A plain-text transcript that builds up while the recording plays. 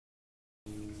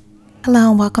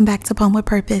Hello and welcome back to Pump with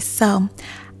Purpose. So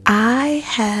I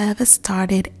have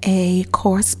started a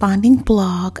corresponding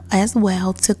blog as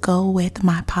well to go with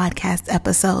my podcast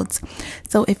episodes.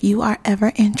 So if you are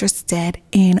ever interested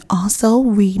in also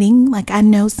reading, like I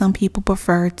know some people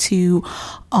prefer to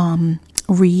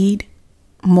read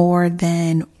more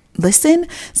than listen.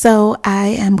 So I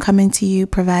am coming to you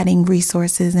providing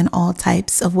resources in all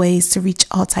types of ways to reach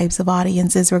all types of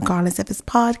audiences, regardless if it's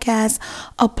podcast,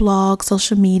 a blog,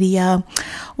 social media,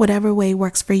 whatever way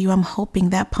works for you. I'm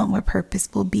hoping that Pump with Purpose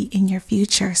will be in your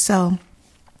future. So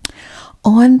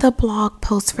on the blog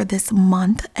post for this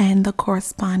month and the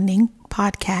corresponding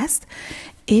podcast,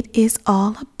 it is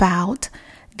all about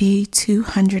the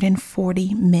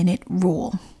 240-minute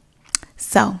rule.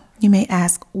 So you may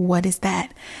ask, what is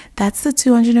that? That's the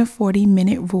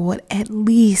 240-minute rule, at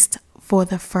least for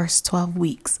the first 12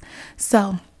 weeks.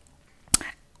 So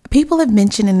people have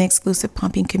mentioned in the exclusive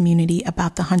pumping community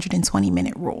about the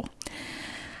 120-minute rule.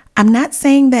 I'm not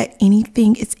saying that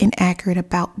anything is inaccurate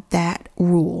about that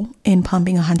rule in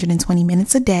pumping 120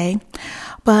 minutes a day,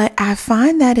 but I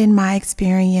find that in my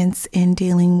experience in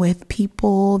dealing with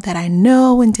people that I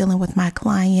know and dealing with my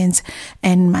clients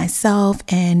and myself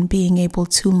and being able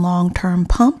to long-term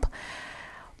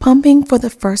pumping for the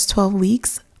first 12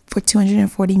 weeks for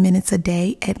 240 minutes a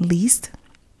day at least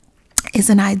is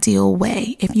an ideal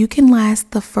way. If you can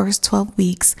last the first 12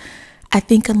 weeks, I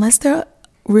think unless there are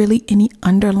really any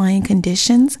underlying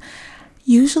conditions,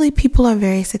 usually people are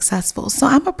very successful. So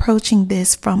I'm approaching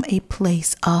this from a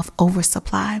place of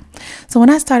oversupply. So when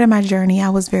I started my journey, I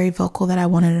was very vocal that I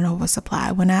wanted an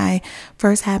oversupply. When I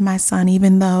first had my son,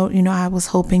 even though, I was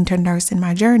hoping to nurse in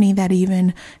my journey, that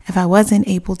even if I wasn't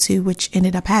able to, which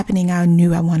ended up happening, I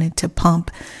knew I wanted to pump,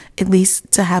 at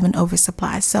least to have an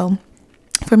oversupply. So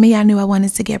for me, I knew I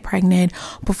wanted to get pregnant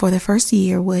before the first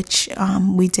year, which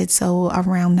we did so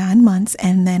around 9 months.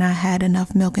 And then I had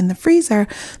enough milk in the freezer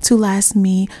to last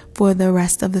me for the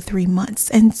rest of the 3 months.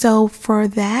 And so for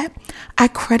that, I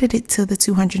credit it to the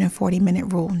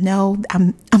 240-minute rule. No,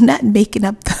 I'm not making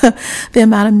up the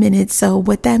amount of minutes. So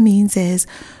what that means is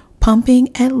pumping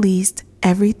at least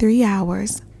every 3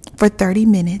 hours for 30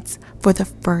 minutes for the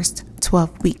first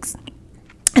 12 weeks.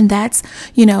 And that's,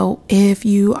 if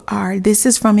you are, this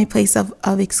is from a place of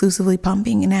exclusively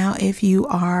pumping. Now, if you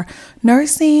are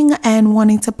nursing and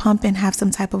wanting to pump and have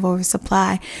some type of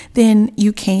oversupply, then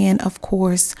you can, of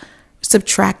course,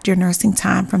 subtract your nursing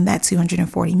time from that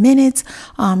 240 minutes.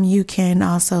 You can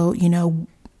also,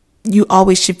 you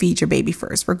always should feed your baby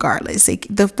first, regardless.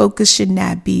 The focus should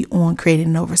not be on creating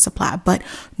an oversupply, but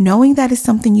knowing that is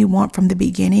something you want from the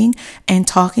beginning and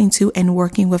talking to and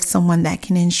working with someone that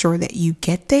can ensure that you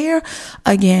get there.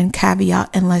 Again,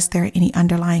 caveat, unless there are any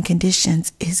underlying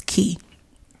conditions, is key.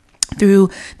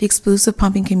 Through the exclusive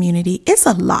pumping community, it's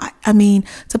a lot.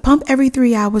 To pump every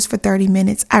 3 hours for 30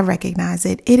 minutes, I recognize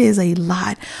it. It is a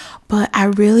lot, but I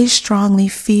really strongly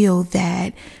feel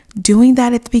that doing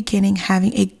that at the beginning,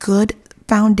 having a good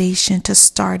foundation to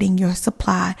starting your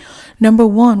supply, number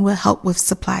one, will help with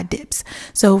supply dips.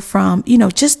 So from,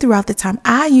 just throughout the time,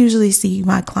 I usually see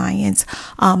my clients,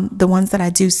 the ones that I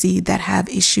do see that have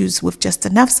issues with just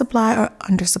enough supply or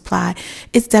undersupply,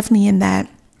 it's definitely in that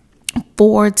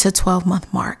 4 to 12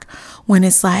 month mark when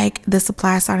it's like the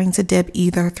supply is starting to dip,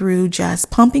 either through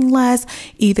just pumping less,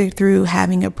 either through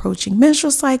having approaching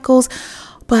menstrual cycles.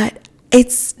 But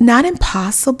it's not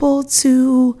impossible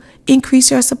to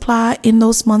increase your supply in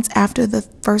those months after the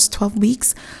first 12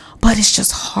 weeks, but it's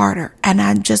just harder. And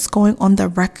I'm just going on the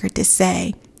record to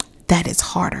say that it's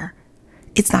harder.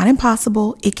 It's not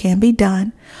impossible. It can be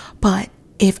done. But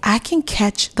if I can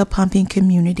catch the pumping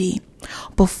community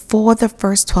before the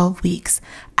first 12 weeks,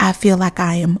 I feel like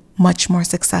I am much more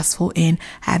successful in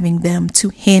having them to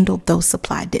handle those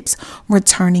supply dips,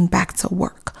 returning back to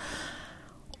work,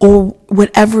 or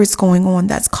whatever is going on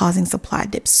that's causing supply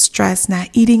dips, stress, not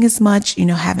eating as much,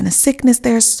 having a sickness.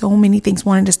 There's so many things,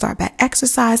 wanting to start back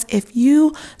exercise. If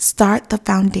you start the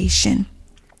foundation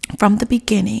from the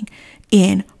beginning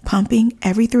in pumping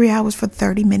every 3 hours for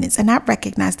 30 minutes, and I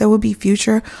recognize there will be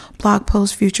future blog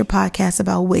posts, future podcasts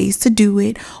about ways to do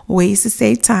it, ways to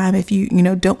save time. If you,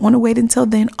 don't want to wait until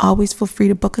then, always feel free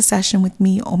to book a session with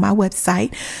me on my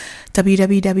website,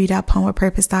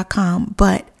 www.pumpwithpurpose.com.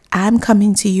 But I'm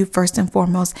coming to you first and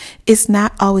foremost. It's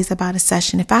not always about a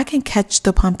session. If I can catch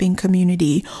the pumping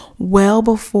community well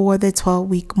before the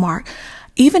 12-week mark,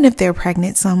 even if they're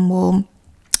pregnant, some will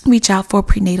reach out for a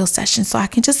prenatal session so I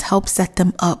can just help set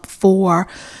them up for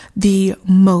the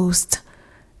most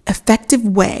effective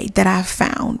way that I've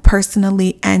found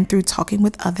personally and through talking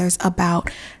with others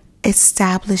about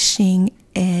establishing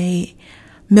a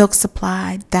milk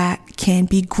supply that can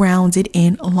be grounded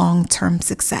in long-term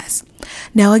success.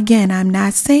 Now, again, I'm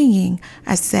not saying,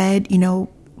 I said,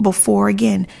 before,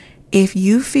 again, if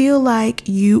you feel like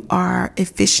you are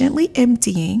efficiently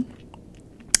emptying,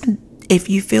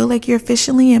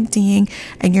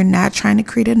 and you're not trying to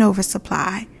create an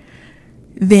oversupply,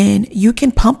 then you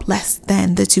can pump less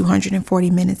than the 240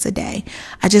 minutes a day.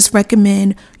 I just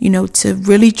recommend, to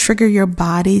really trigger your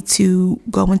body to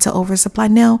go into oversupply.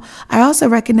 Now, I also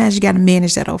recognize you got to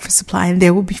manage that oversupply, and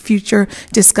there will be future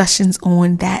discussions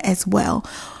on that as well.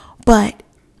 But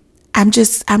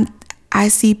I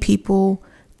see people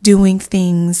doing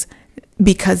things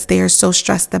because they're so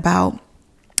stressed about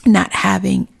not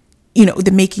having,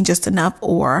 they're making just enough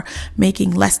or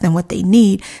making less than what they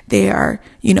need. They are,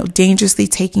 dangerously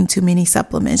taking too many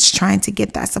supplements, trying to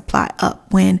get that supply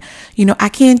up when, I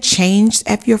can't change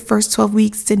after your first 12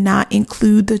 weeks to not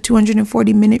include the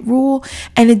 240-minute rule.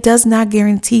 And it does not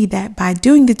guarantee that by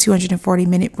doing the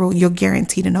 240-minute rule, you're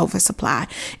guaranteed an oversupply.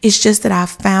 It's just that I've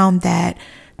found that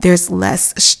there's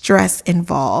less stress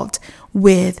involved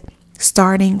with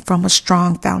starting from a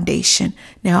strong foundation.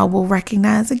 Now, I will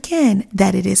recognize again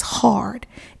that it is hard.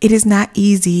 It is not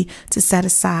easy to set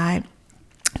aside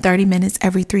 30 minutes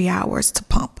every 3 hours to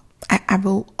pump. I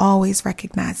will always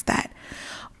recognize that.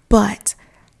 But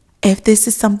if this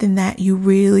is something that you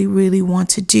really, really want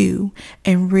to do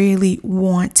and really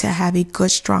want to have a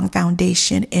good, strong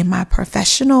foundation, in my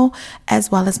professional as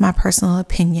well as my personal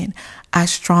opinion, I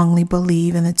strongly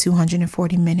believe in the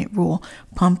 240-minute rule,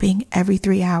 pumping every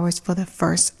 3 hours for the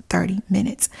first 30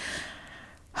 minutes.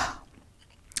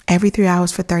 Every 3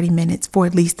 hours for 30 minutes for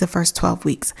at least the first 12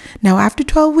 weeks. Now, after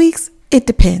 12 weeks, it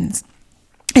depends.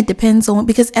 It depends on,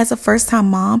 because as a first-time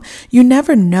mom, you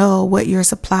never know what your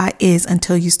supply is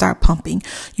until you start pumping.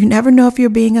 You never know if you're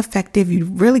being effective. You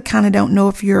really kind of don't know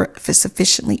if you're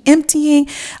sufficiently emptying,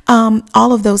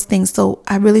 all of those things. So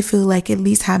I really feel like at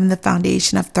least having the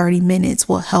foundation of 30 minutes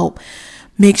will help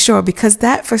make sure, because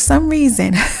that, for some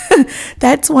reason,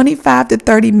 that 25 to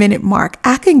 30 minute mark,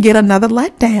 I can get another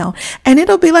letdown and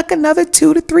it'll be like another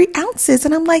 2 to 3 ounces.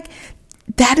 And I'm like,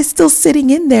 that is still sitting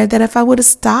in there that if I would have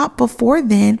stopped before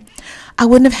then, I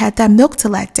wouldn't have had that milk to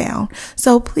let down.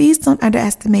 So please don't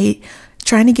underestimate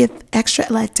trying to get extra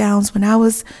letdowns. When I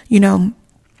was,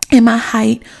 in my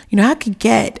height, I could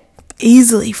get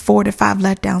easily 4 to 5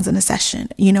 letdowns in a session,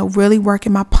 really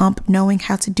working my pump, knowing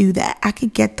how to do that. I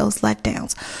could get those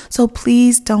letdowns. So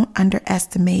please don't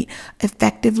underestimate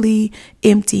effectively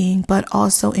emptying, but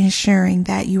also ensuring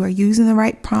that you are using the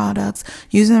right products,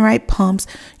 using the right pumps,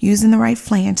 using the right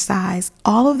flange size.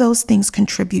 All of those things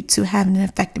contribute to having an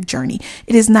effective journey.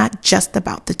 It is not just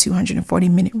about the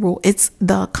 240-minute rule. It's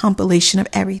the compilation of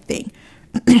everything.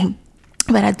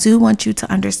 But I do want you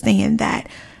to understand that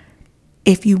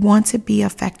if you want to be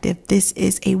effective, this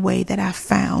is a way that I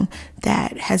found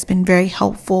that has been very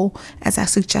helpful as I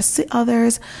suggest to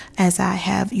others, as I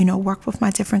have, worked with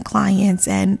my different clients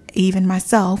and even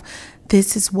myself.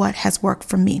 This is what has worked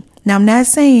for me. Now, I'm not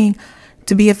saying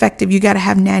to be effective, you got to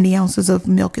have 90 ounces of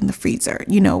milk in the freezer.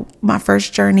 My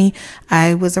first journey,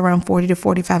 I was around 40 to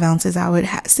 45 ounces. I would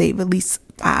save at least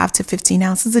 5 to 15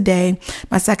 ounces a day.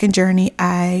 My second journey,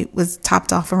 I was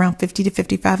topped off around 50 to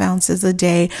 55 ounces a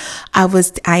day.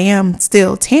 I am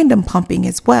still tandem pumping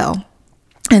as well.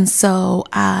 And so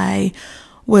I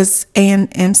was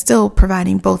and am still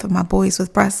providing both of my boys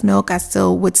with breast milk. I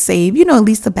still would save, at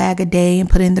least a bag a day and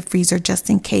put it in the freezer just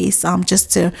in case,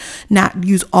 just to not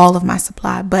use all of my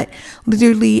supply. But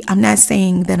literally, I'm not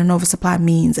saying that an oversupply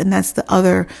means, and that's the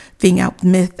other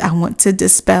myth I want to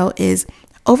dispel, is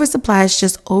oversupply is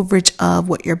just overage of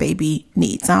what your baby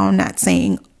needs. I'm not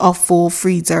saying a full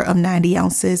freezer of 90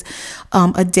 ounces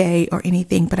a day or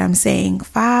anything, but I'm saying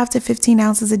 5 to 15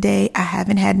 ounces a day. I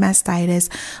haven't had mastitis.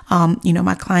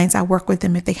 My clients, I work with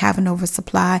them if they have an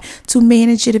oversupply to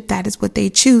manage it if that is what they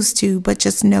choose to, but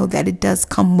just know that it does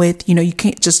come with, you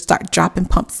can't just start dropping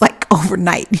pumps like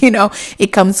overnight.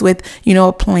 It comes with,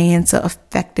 a plan to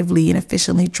effectively and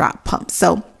efficiently drop pumps.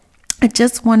 So I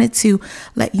just wanted to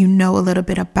let you know a little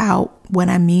bit about what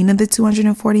I mean in the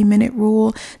 240-minute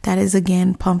rule. That is,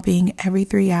 again, pumping every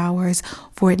 3 hours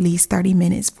for at least 30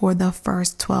 minutes for the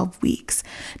first 12 weeks.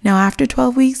 Now, after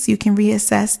 12 weeks, you can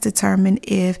reassess, determine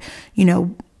if,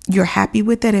 you're happy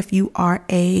with it. If you are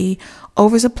a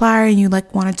oversupplier and you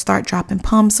want to start dropping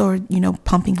pumps or,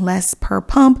 pumping less per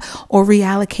pump, or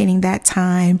reallocating that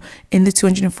time in the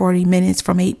 240 minutes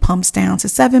from 8 pumps down to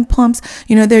 7 pumps,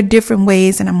 there are different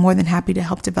ways, and I'm more than happy to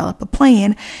help develop a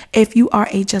plan. If you are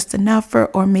a just enougher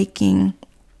or making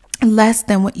less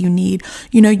than what you need,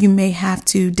 you may have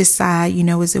to decide,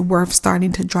 is it worth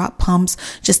starting to drop pumps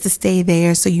just to stay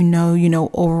there? So,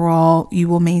 overall you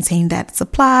will maintain that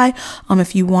supply.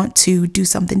 If you want to do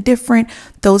something different,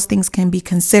 those things can be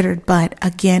considered. But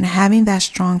again, having that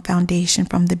strong foundation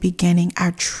from the beginning,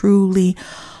 I truly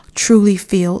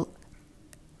feel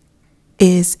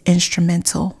is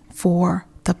instrumental for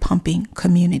the pumping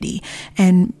community.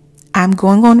 And I'm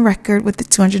going on record with the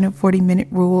 240-minute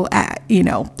rule. I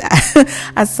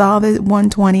saw the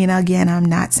 120, and again, I'm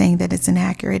not saying that it's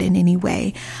inaccurate in any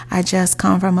way. I just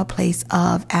come from a place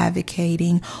of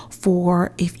advocating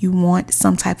for if you want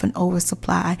some type of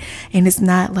oversupply. And it's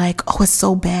not like, oh, it's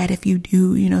so bad if you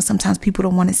do. Sometimes people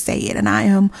don't want to say it. And I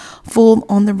am full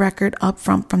on the record up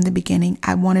front from the beginning.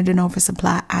 I wanted an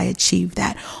oversupply. I achieved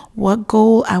that. What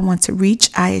goal I want to reach,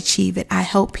 I achieve it. I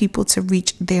help people to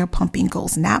reach their pumping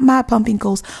goals, not my pumping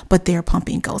goals, but their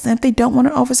pumping goals. And if they don't want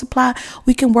an oversupply,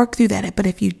 we can work through that. But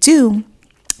if you do,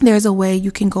 there's a way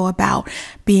you can go about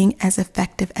being as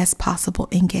effective as possible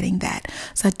in getting that.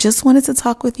 So I just wanted to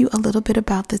talk with you a little bit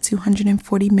about the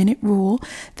 240-minute rule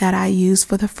that I use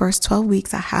for the first 12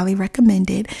 weeks. I highly recommend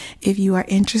it. If you are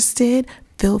interested,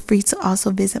 feel free to also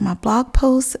visit my blog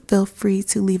post. Feel free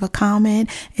to leave a comment.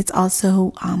 It's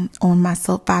also on my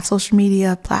 5 social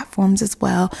media platforms as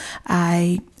well.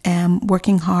 I am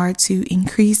working hard to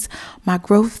increase my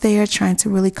growth there, trying to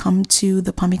really come to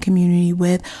the pumping community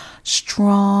with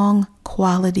strong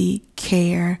quality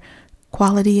care,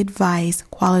 quality advice,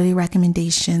 quality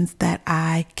recommendations that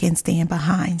I can stand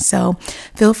behind. So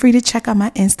feel free to check out my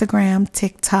Instagram,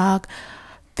 TikTok,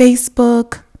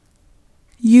 Facebook,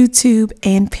 YouTube,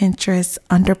 and Pinterest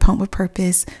under Pump with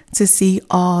Purpose to see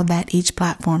all that each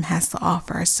platform has to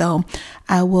offer. So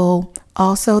I will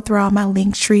also throw out my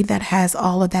link tree that has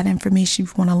all of that information.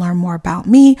 If you want to learn more about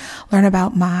me, learn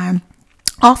about my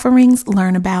offerings,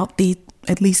 learn about the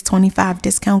at least 25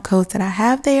 discount codes that I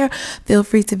have there, feel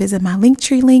free to visit my link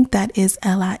tree link. That is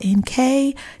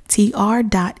linktr.ee/Pump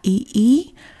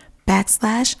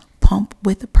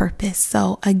with Purpose.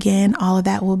 So again, all of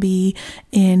that will be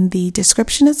in the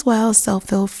description as well. So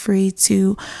feel free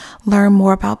to learn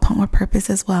more about Pump with Purpose,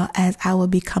 as well as I will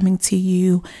be coming to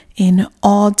you in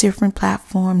all different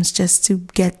platforms just to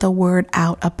get the word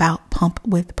out about Pump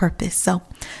with Purpose. So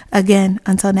again,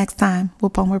 until next time, we'll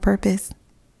Pump with Purpose.